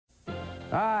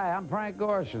Hi, I'm Frank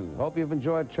Gorshin. Hope you've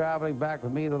enjoyed traveling back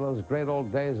with me to those great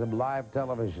old days of live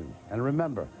television. And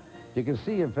remember, you can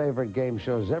see your favorite game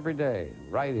shows every day,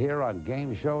 right here on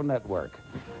Game Show Network.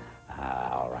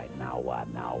 All right, now what?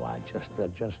 Just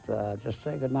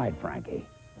say good night, Frankie.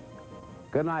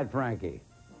 Good night, Frankie.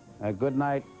 Good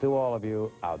night to all of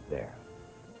you out there.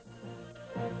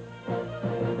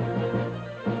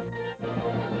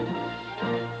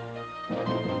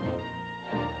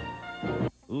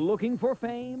 Looking for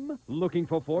fame? Looking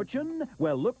for fortune?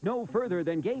 Well, look no further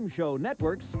than Game Show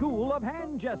Network's School of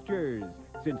Hand Gestures.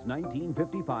 Since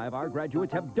 1955, our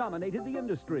graduates have dominated the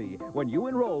industry. When you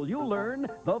enroll, you'll learn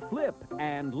the flip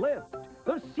and lift,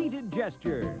 the seated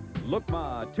gesture,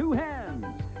 look-ma, two hands,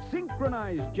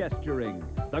 synchronized gesturing,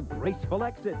 the graceful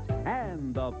exit,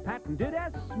 and the patented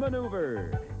S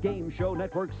maneuver. Game Show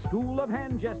Network's School of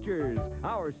Hand Gestures.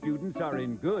 Our students are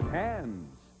in good hands.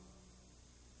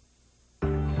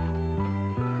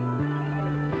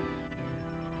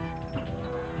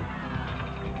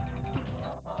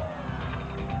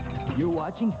 You're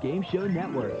watching Game Show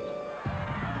Network.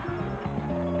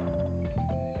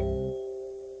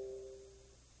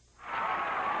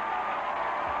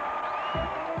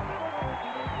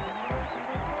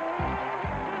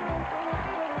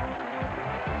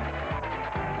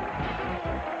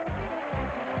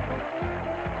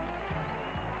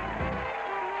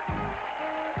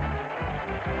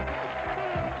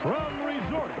 From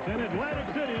resorts in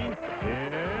Atlantic City,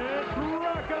 it's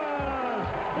Ruckus!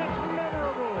 It's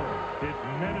memorable, it's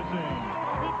menacing,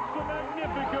 it's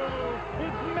magnifico,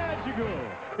 it's magical,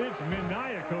 it's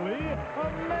maniacally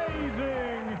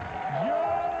amazing!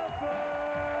 Jonathan!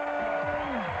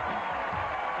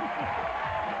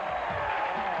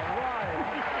 All right.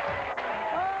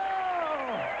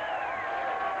 Oh!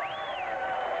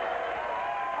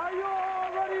 Are you all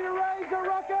ready to raise the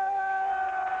ruckus?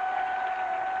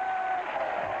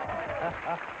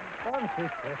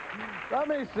 Let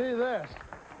me see this.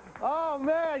 Oh,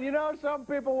 man, you know, some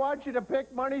people want you to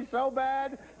pick money so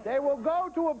bad, they will go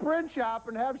to a print shop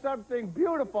and have something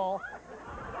beautiful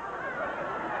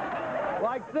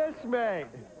like this made.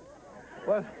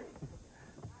 Well,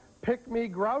 pick me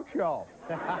Groucho.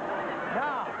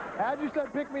 Now, had you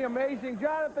said pick me Amazing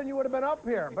Jonathan, you would have been up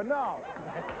here, but no.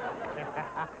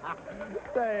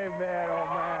 Hey, man, oh,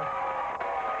 man.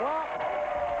 Well,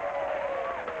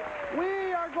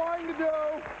 we are going to do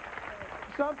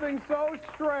something so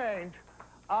strange.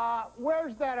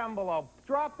 Where's that envelope?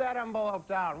 Drop that envelope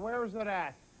down. Where is it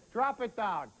at? Drop it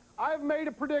down. I've made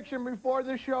a prediction before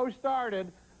the show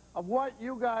started of what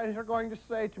you guys are going to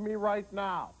say to me right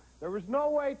now. There was no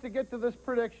way to get to this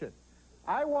prediction.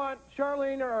 I want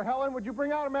Charlene or Helen, would you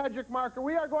bring out a magic marker?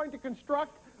 We are going to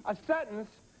construct a sentence,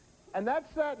 and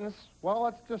that sentence, well,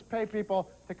 let's just pay people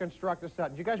to construct a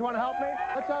sentence. You guys want to help me?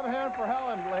 Let's have a hand for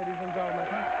Helen, ladies and gentlemen.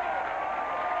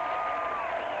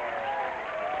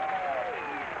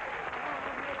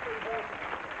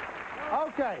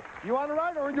 Okay, you want to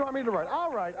write or do you want me to write?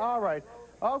 All right, all right.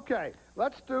 Okay,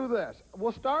 let's do this.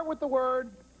 We'll start with the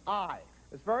word I.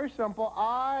 It's very simple.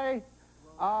 Stand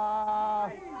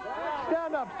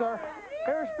up, sir.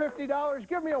 Here's $50.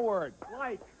 Give me a word.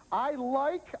 Like. I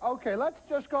like. Okay, let's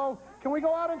just go. Can we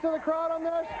go out into the crowd on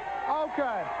this?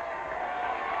 Okay.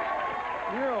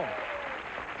 You.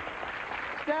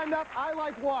 Stand up. I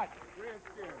like what?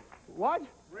 Redskins. What?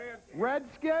 Redskins.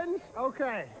 Redskins?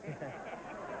 Okay.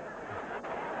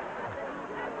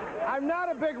 I'm not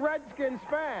a big Redskins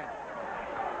fan.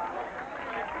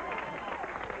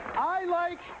 I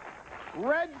like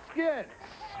Redskins.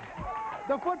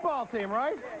 The football team,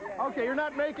 right? Okay, you're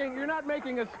not making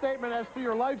a statement as to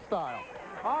your lifestyle.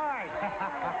 All right.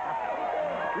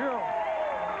 You.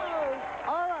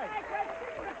 All right.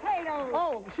 Potatoes.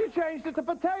 Oh, she changed it to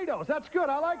potatoes. That's good.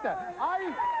 I like that.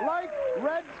 I like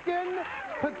Redskin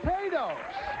potatoes.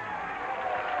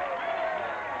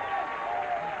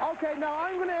 Okay, now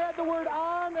I'm going to add the word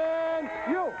on and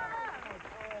you.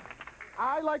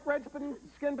 I like Redskin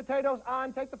potatoes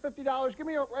on. Take the $50. Give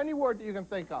me any word that you can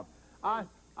think of. On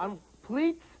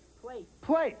pleats? Plates.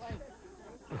 Pleats.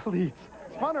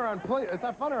 It's funner on plates. It's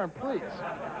not funner on pleats.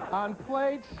 On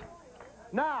plates.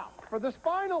 Now, for this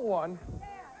final one,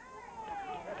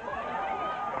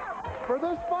 for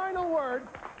this final word,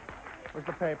 where's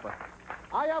the paper?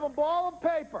 I have a ball of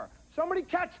paper. Somebody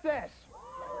catch this.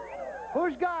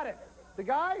 Who's got it? The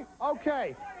guy?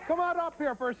 Okay. Come on up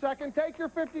here for a second. Take your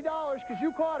 $50 because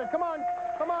you caught it. Come on.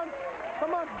 Come on.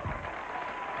 Come on.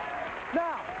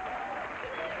 Now,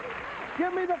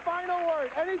 give me the final word.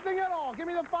 Anything at all. Give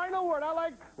me the final word. I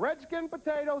like Redskin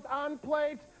potatoes on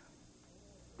plates.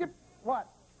 What?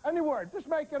 Any word. Just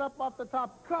make it up off the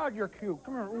top. God, you're cute.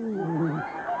 Come here. Ooh.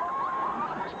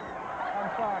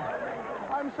 I'm sorry.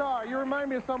 I'm sorry. You remind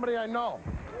me of somebody I know.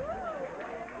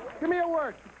 Give me a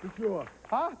word. Du jour.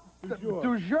 Huh? Du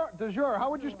jour. Du jour. How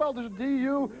would you spell this?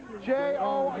 D-U-J-O-U-R.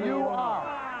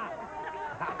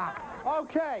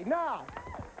 Okay, now,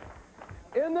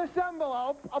 in this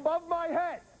envelope above my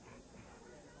head,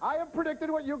 I have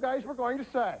predicted what you guys were going to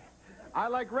say. I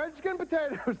like red skin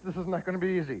potatoes. This is not going to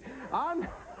be easy. On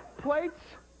plates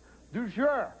du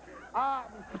jour.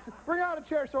 Bring out a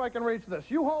chair so I can reach this.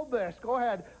 You hold this. Go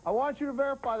ahead. I want you to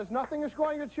verify this. Nothing is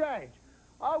going to change.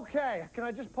 Okay. Can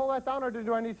I just pull that down, or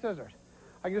do I need scissors?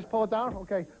 I can just pull it down?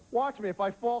 Okay. Watch me. If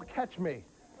I fall, catch me.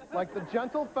 Like the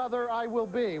gentle feather I will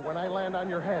be when I land on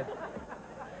your head.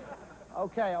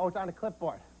 Okay. Oh, it's on a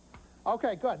clipboard.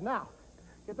 Okay, good. Now,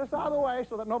 get this out of the way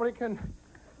so that nobody can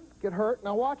get hurt.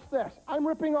 Now, watch this. I'm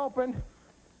ripping open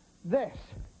this.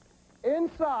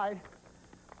 Inside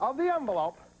of the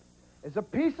envelope is a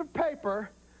piece of paper.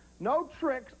 No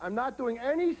tricks. I'm not doing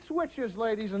any switches,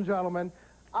 ladies and gentlemen.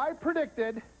 I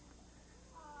predicted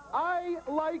I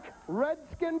like red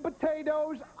skin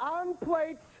potatoes on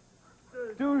plates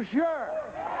du jour.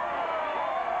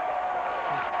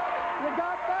 You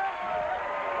got that?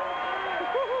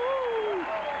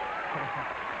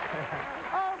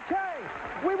 Okay,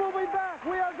 we will be back.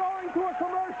 We are going to a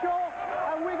commercial,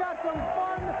 and we got some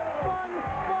fun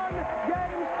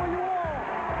games for you all.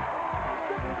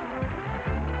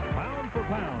 Pound for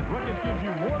pound, Ruckus gives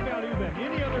you more value than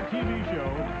any other TV show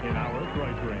in our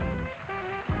price range.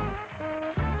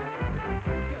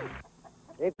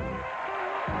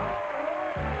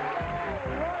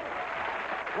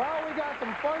 Well, we got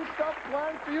some fun stuff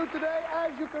planned for you today,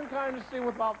 as you can kind of see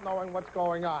without knowing what's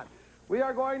going on. We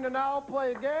are going to now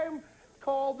play a game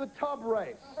called the tub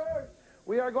race.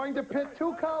 We are going to pit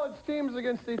two college teams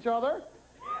against each other.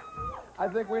 I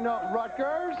think we know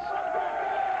Ruckus.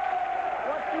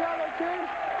 What's the other team?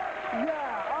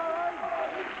 Yeah, all right.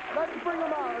 Let's bring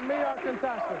them out and meet our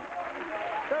contestants.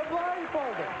 They're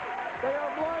blindfolded. They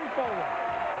are blindfolded.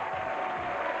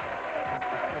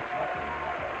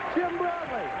 Jim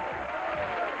Bradley.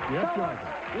 Yes, Tell us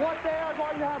what they are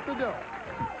going to have to do.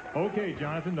 Okay,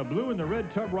 Jonathan, the blue and the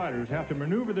red tub riders have to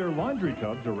maneuver their laundry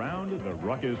tubs around the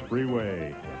Ruckus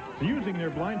Freeway, using their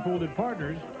blindfolded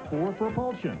partners for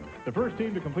propulsion. The first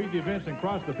team to complete the events and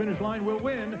cross the finish line will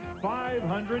win $500.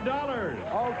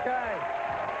 Okay.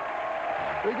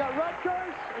 We got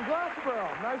Ruckus and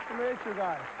Glassboro. Nice to meet you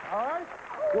guys. All right?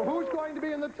 Well, who's going to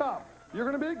be in the tub? You're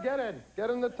going to be? Get in. Get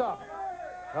in the tub.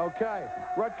 Okay.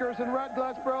 Ruckus in red,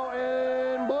 Glassboro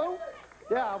in blue.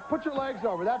 Yeah, put your legs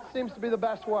over. That seems to be the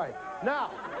best way.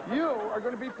 Now, you are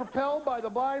going to be propelled by the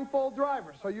blindfold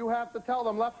driver, so you have to tell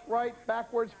them left, right,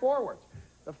 backwards, forwards.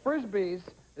 The Frisbees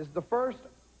is the first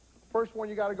one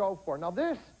you got to go for. Now,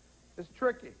 this is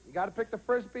tricky. You got to pick the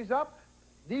Frisbees up.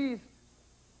 These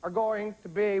are going to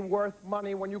be worth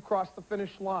money when you cross the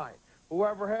finish line.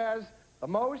 Whoever has the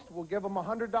most will give them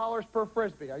 $100 per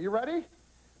Frisbee. Are you ready?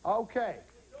 Okay.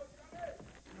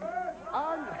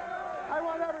 I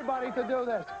want everybody to do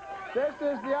this. This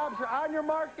is the option. On your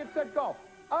mark, get set, go.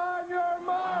 On your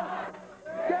mark,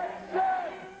 get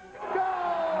set, go.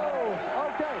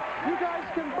 Okay, you guys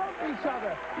can bump each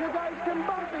other. You guys can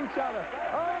bump each other.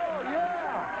 Oh,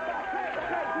 yeah.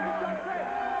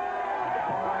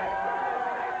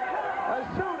 As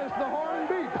soon as the horn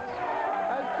beeps,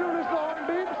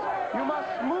 you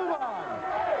must move on.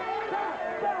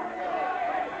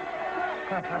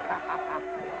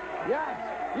 Yes,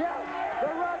 yes. The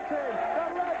red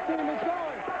team is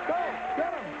going. Go,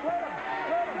 get him, let him.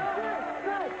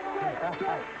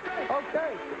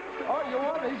 Okay. Oh, you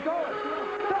won, he's going.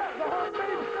 Stop, the horn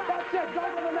beeps. That's it, go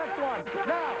to the next one.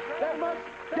 Now, they must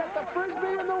get the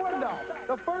Frisbee in the window.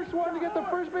 The first one to get the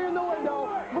Frisbee in the window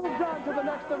moves on to the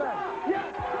next event.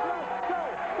 Yes, go.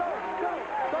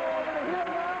 Go over to here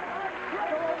now.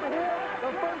 Go over here.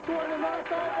 The first one to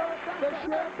knock over the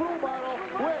shampoo bottle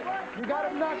wins. You got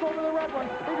to knock over the red one.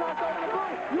 He knocked over the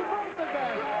blue. You both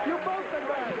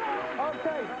advance.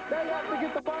 Okay, they have to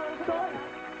get the bar of soap.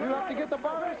 You have to get the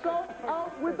bar of soap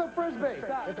out with the Frisbee.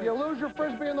 If you lose your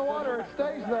Frisbee in the water, it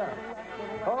stays there.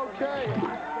 Okay.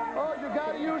 Oh, you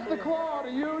got to use the claw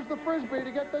to use the Frisbee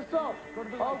to get the soap.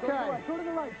 Okay. Go to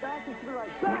the right, back to the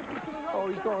right, back to the right. Oh,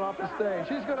 he's going off the stage.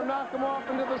 He's going to knock him off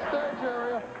into the stage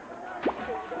area.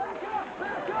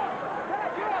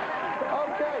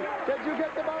 Okay, did you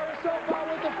get the bar of soap out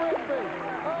with the Frisbee?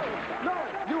 Oh, no,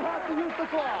 you have to use the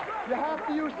claw. You have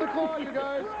to use the claw, you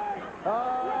guys.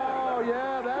 Oh,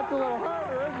 yeah, that's a little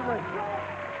harder, isn't it?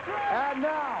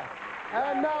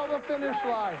 And now the finish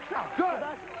line. Good.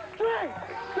 straight.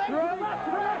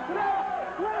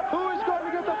 Who is going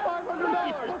to get the $500?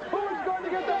 Who is going to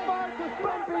get the $500?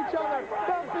 Bump each other.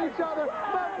 Bump each other.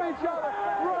 Bump each other.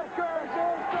 Ruckus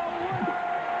is the winner.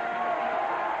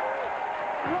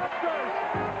 Ruckus.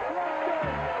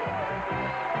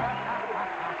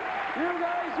 You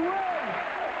guys win.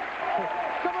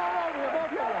 Come on over here, both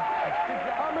of you.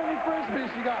 How many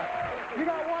Frisbees you got? You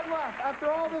got one left.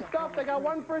 After all this stuff, they got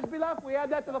one Frisbee left. We add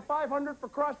that to the $500 for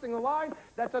crossing the line.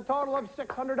 That's a total of $600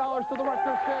 to the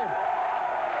Ruckus game.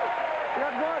 We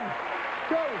got 1,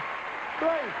 2, 3.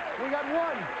 We got 1,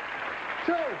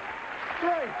 2, 3.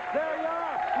 There you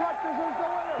are. Ruckus is the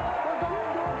winner. We're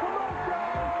going to a commercial.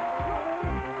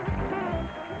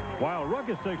 While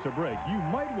Ruckus takes a break, you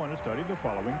might want to study the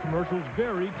following commercials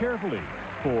very carefully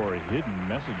for hidden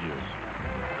messages.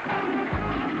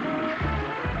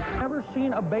 Never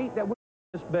seen a bait that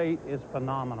this bait is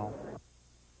phenomenal.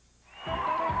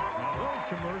 Now, those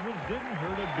commercials didn't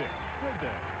hurt a bit, did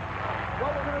they?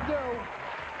 What we're going to do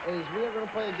is we are going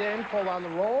to play a game called On the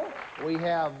Roll. We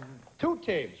have 2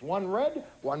 teams, one red,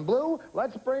 one blue.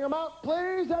 Let's bring them out,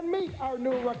 please, and meet our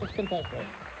new Ruckus contestant.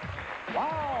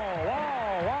 Wow,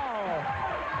 wow, wow.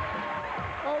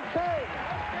 Okay,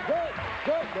 good.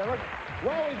 There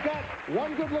Well, we've got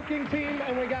one good-looking team,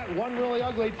 and we got one really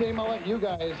ugly team. I'll let you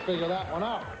guys figure that one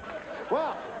out.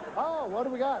 Well, oh, what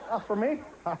do we got? Oh, for me?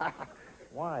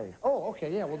 Why? Oh, okay,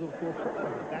 yeah, we'll do a cool trick.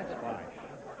 That's fine.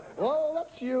 Well,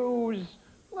 let's use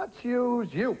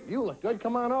you. You look good.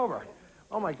 Come on over.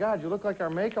 Oh, my God, you look like our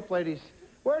makeup ladies.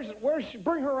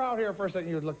 Bring her out here for a second.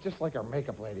 You look just like our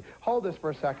makeup lady. Hold this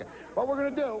for a second. What we're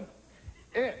going to do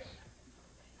is...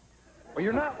 Well,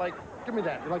 you're not like, give me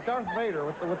that. You're like Darth Vader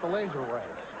with the laser ray.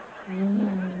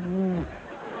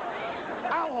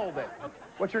 I'll hold it.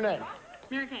 What's your name?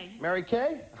 Mary Kay. Mary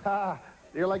Kay?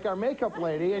 You're like our makeup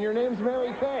lady, and your name's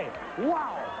Mary Kay.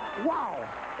 Wow.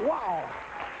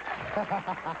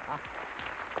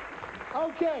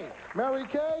 Okay, Mary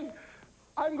Kay,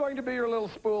 I'm going to be your little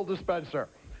spool dispenser.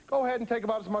 Go ahead and take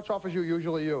about as much off as you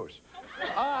usually use.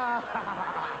 All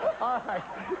right,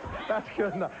 that's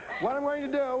good enough. What I'm going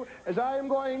to do is I am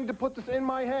going to put this in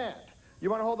my hand. You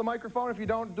want to hold the microphone? If you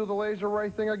don't, do the laser ray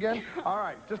thing again. All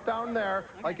right, just down there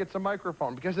like it's a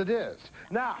microphone, because it is.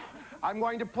 Now, I'm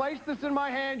going to place this in my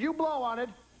hand. You blow on it,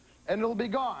 and it'll be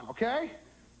gone, okay?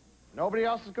 Nobody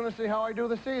else is going to see how I do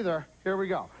this either. Here we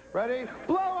go. Ready?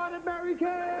 Blow on it, Mary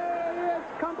Kay!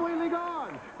 It's completely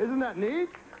gone. Isn't that neat?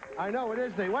 I know, it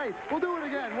is neat. Wait, we'll do it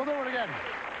again. We'll do it again.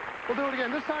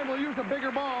 This time we'll use a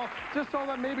bigger ball just so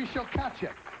that maybe she'll catch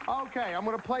it. Okay, I'm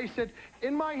going to place it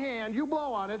in my hand. You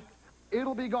blow on it.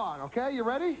 It'll be gone, okay? You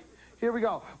ready? Here we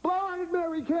go. Blow on it,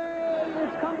 Mary Kay!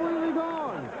 It's completely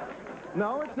gone.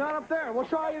 No, it's not up there. We'll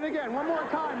try it again. One more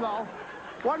time, though.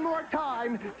 One more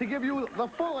time to give you the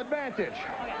full advantage.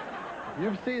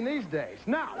 You've seen these days.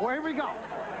 Now, here we go.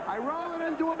 I roll it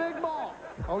into a big ball,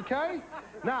 okay?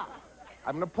 Now,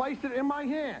 I'm going to place it in my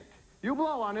hand. You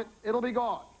blow on it, it'll be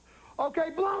gone. Okay,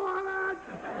 blow on it!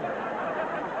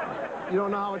 You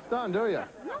don't know how it's done, do you?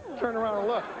 No. Turn around and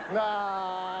look.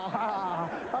 Nah,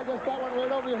 I just got one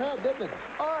right over your head, didn't it?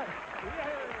 All right.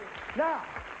 Now,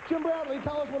 Jim Bradley,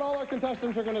 tell us what all our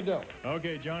contestants are going to do.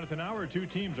 Okay, Jonathan, our 2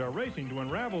 teams are racing to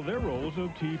unravel their rolls of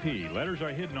TP. Letters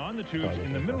are hidden on the tubes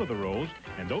in the middle of the rolls,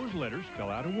 and those letters spell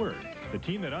out a word. The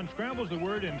team that unscrambles the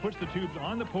word and puts the tubes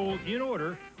on the pole in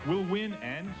order will win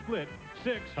and split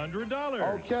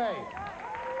 $600. Okay.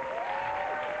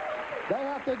 They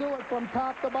have to do it from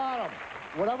top to bottom.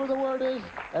 Whatever the word is,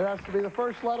 it has to be the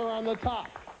first letter on the top.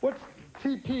 What's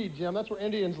TP, Jim? That's where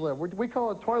Indians live. We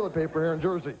call it toilet paper here in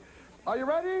Jersey. Are you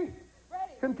ready?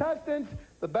 Ready. Contestants,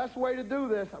 the best way to do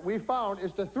this, we found,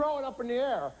 is to throw it up in the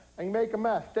air and make a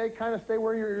mess. Stay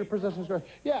where your position's going.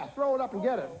 Yeah, throw it up and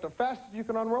get it. The faster you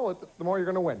can unroll it, the more you're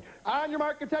going to win. On your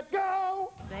mark, get set,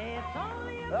 go!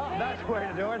 Oh, that's the way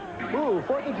to do it. Ooh,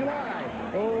 4th of July.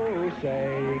 Oh,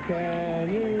 say, can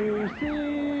you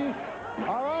see?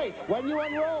 All right, when you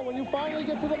unroll, when you finally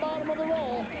get to the bottom of the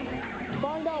roll,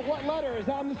 find out what letter is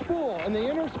on the spool, in the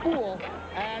inner spool,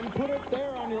 and put it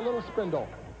there on your little spindle.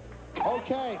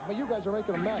 Okay, but you guys are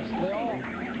making a mess. They all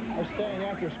are staying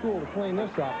after school to clean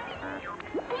this up.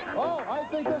 Oh, I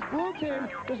think this blue team,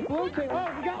 oh,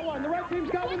 we got one. The red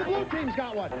team's got one. the blue team's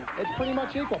got one. It's pretty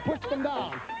much equal. Push them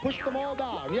down. Push them all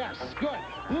down. Yes, good.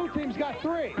 Blue team's got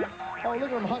 3. Oh, look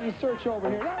at them hunting search over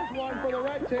here. There's one for the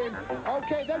red team.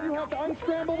 Okay, then you have to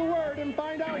unscramble the word and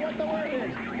find out what the word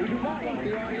is. We do not want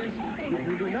the audience.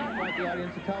 We do not want the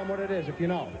audience to tell them what it is, if you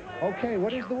know. Okay,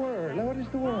 what is the word? What is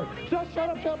the word? Shut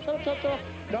up.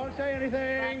 Don't say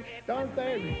anything. Don't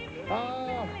say.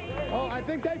 Oh, I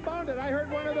think they found it. I heard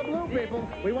one of the blue people.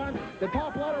 We want the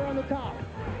top letter on the top.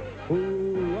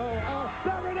 Ooh, oh,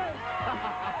 there it is.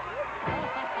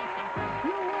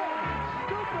 You win.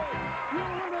 Stupid. You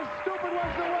win. Stupid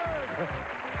was the word.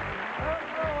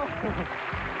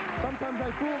 Sometimes I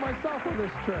fool myself with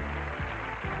this trick.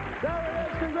 There it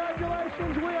is.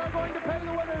 Congratulations. We are going to pay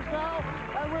the winners now,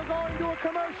 and we're going to a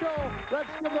commercial. Let's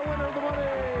give the winner the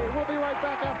money. We'll be right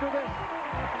back after this.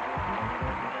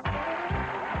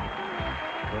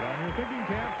 Put on your thinking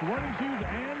caps, running shoes,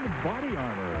 and body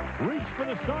armor. Reach for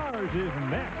the Stars is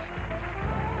next.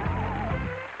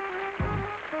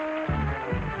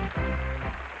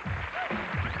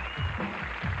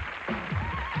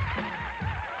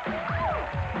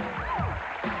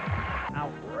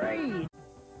 Outrage.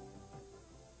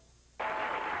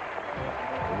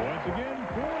 Once again,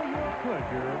 for your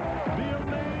pleasure, the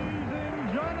amazing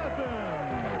Jonathan.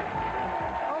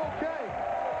 Okay,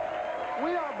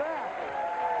 we are back.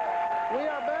 We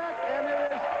are back, and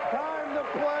it is time to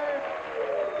play.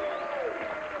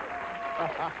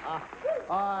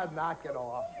 Knock it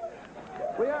off.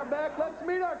 We are back. Let's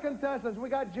meet our contestants. We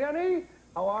got Jenny.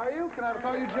 How are you? Can I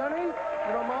call you Jenny?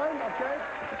 You don't mind? Okay.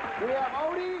 We have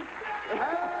Odie,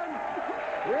 and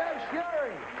we have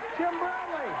Sherry. Jim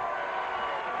Bradley.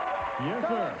 Yes,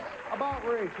 Tell sir. us about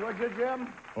Reach. Would you,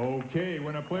 Jim? Okay,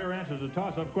 when a player answers a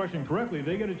toss-up question correctly,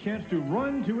 they get a chance to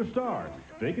run to a star.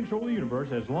 They control the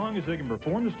universe as long as they can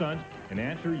perform the stunts and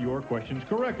answer your questions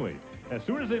correctly. As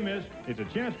soon as they miss, it's a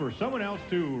chance for someone else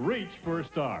to reach for a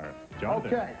star.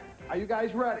 Jonathan. Okay. Are you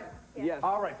guys ready? Yes.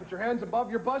 All right. Put your hands above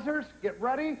your buzzers. Get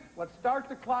ready. Let's start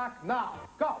the clock now.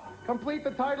 Go. Complete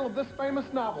the title of this famous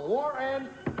novel, War and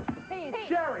Peace.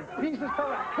 Sherry. Peace is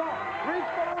correct. Go. Reach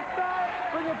for the star.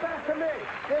 Bring it back to me.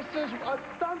 This is a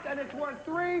stunt, and it's worth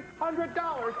 $300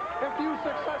 if you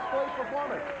successfully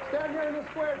perform it. Stand here in the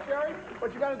square, Sherry.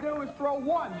 What you got to do is throw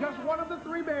just one of the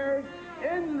 3 bears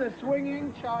in the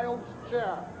swinging child's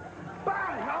chair.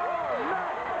 Bang! Oh, no!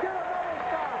 Get another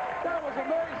star. That was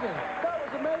amazing. That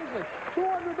was amazing.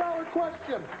 $200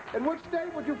 question. In which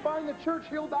state would you find the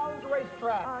Churchill Downs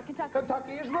racetrack? Kentucky.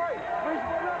 Kentucky is right. Reach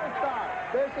for another star.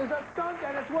 This is a stunt,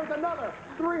 and it's worth another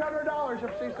 $300 if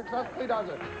she successfully does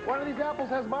it. One of these apples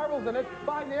has marbles in it.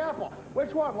 Find the apple.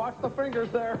 Which one? Watch the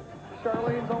fingers there.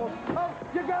 Charlene's almost... Oh,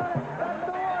 you got it. That's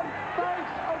the one.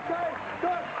 Thanks. Okay.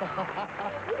 Good.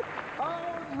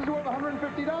 This is worth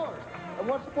 $150. And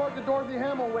what sport did Dorothy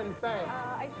Hamill win fame?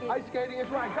 Ice skating. Ice skating is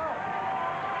right. Go.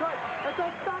 Good. It's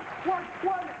a stunt worth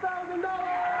 $1,000.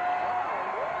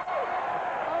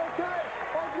 Okay.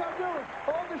 All you got to do is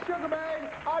hold the sugar bag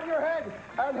on your head,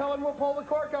 and Helen will pull the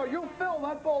cork out. You fill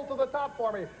that bowl to the top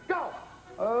for me. Go.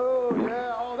 Oh,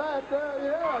 yeah. Oh, that.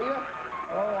 Yeah.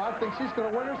 Oh, I think she's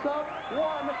going to win herself $1,000.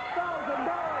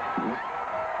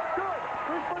 Good.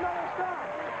 Reach for another star.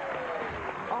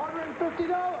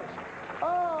 $150.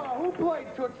 Oh, who played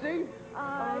Tootsie?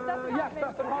 Yes,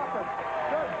 Dustin Hoffman.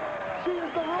 Good. She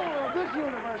is the ruler of this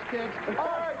universe, kids. All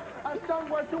right, a stunt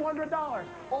worth $200.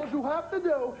 All you have to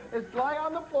do is lie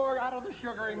on the floor out of the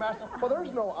sugary mess. Well,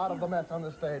 there's no out of the mess on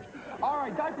the stage. All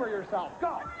right, diaper yourself.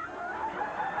 Go.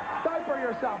 Diaper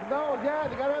yourself. No, yeah,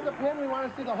 you gotta have the pin. We want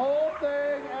to see the whole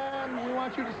thing, and we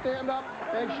want you to stand up,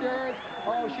 make sure it's...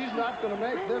 Oh, she's not gonna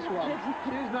make this one.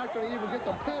 She's not gonna even get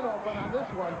the pin open on this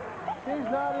one. She's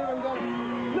not even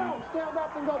gonna... No, stand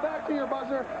up and go back to your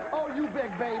buzzer. Oh, you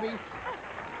big baby.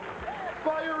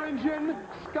 Fire engine,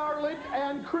 scarlet,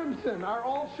 and crimson are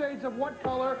all shades of what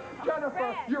color?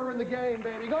 Jennifer, you're in the game,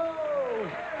 baby. Go!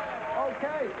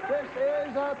 Okay, this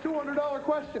is a $200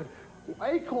 question.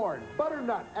 Acorn,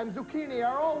 butternut, and zucchini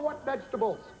are all what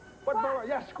vegetables? What variety?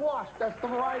 Yes, squash. That's the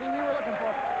variety we were looking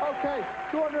for. Okay,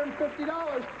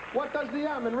 $250. What does the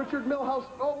M in Richard Milhouse?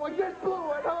 Oh, I just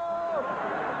blew it. Oh!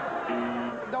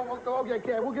 No,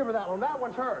 okay, we'll give her that one. That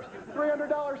one's hers.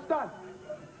 $300 stunt.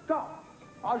 Go.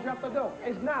 All you have to do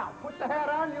is now put the hat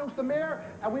on, use the mirror,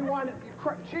 and we want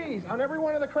cheese on every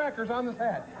one of the crackers on this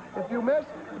hat. If you miss,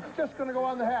 it's just going to go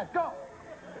on the hat. Go.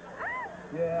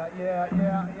 Yeah.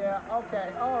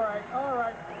 Okay, all right.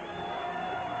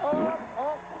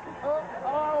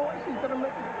 Oh, she's going to make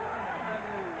it.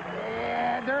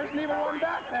 Yeah, there isn't even one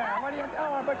back there. What are you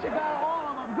doing? But you got all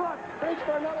of them. Good. Reach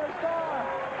for another star.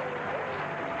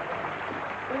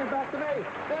 Bring it back to me.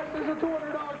 This is a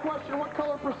 $200 question. What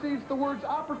color precedes the words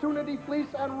opportunity,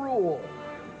 fleece, and rule?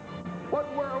 What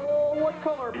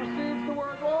color precedes the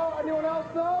words? Oh, anyone else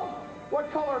know?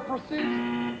 What color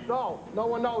precedes? No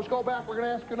one knows. Go back. We're going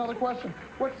to ask you another question.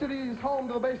 What city is home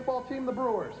to the baseball team, the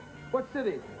Brewers? What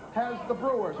city has the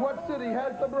Brewers? What city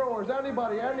has the Brewers?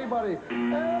 Anybody?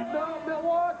 No,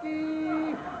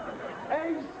 Milwaukee.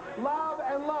 Ace, love,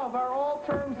 and love are all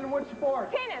terms in which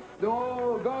sport? Tennis.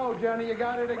 Go, Jenny. You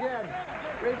got it again.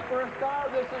 Reach for a star.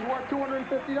 This is worth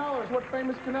 $250. What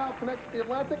famous canal connects the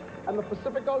Atlantic and the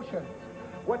Pacific Ocean?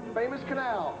 What famous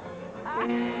canal?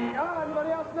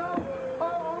 Anybody else know?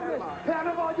 Oh, this.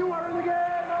 Panama, you are in the game.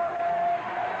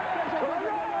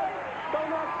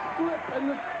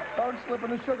 Don't slip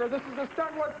in the sugar. This is a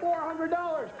start worth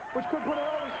 $400, which could put it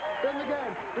in the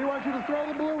game. We want you to throw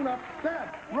the balloon up. Then,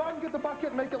 run, get the bucket,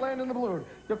 and make it land in the balloon.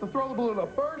 You have to throw the balloon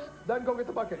up first, then go get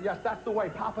the bucket. Yes, that's the way.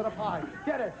 Pop it up high.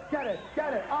 Get it.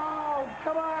 Oh,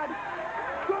 come on.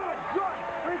 Good.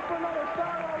 Reach for another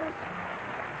star on this.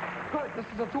 Good. This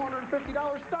is a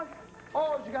 $250 stunt.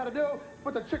 All you got to do,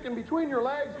 put the chicken between your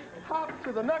legs, hop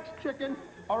to the next chicken,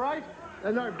 all right?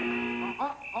 And then,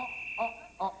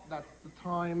 that's the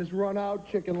time is run out,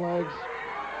 chicken legs.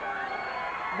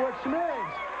 Which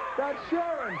means that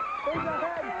Sharon is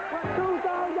ahead with $2,200.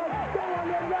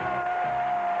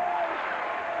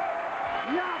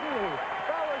 Yahoo!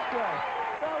 That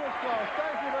was close.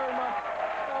 Thank you very much.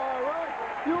 All right.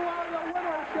 You are the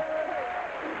winner, Sharon.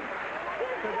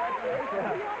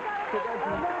 Congratulations.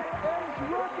 And that is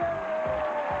Ruckus.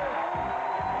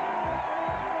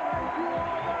 Thank you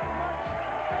all very much.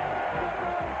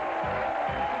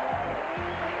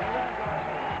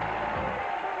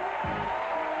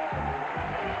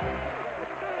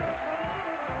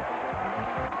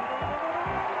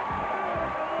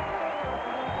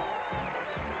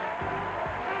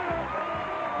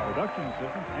 Production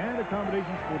assistance and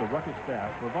accommodations for the Ruckus staff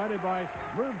provided by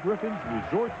Merv Griffin's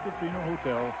Resort Casino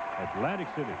Hotel, Atlantic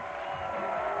City.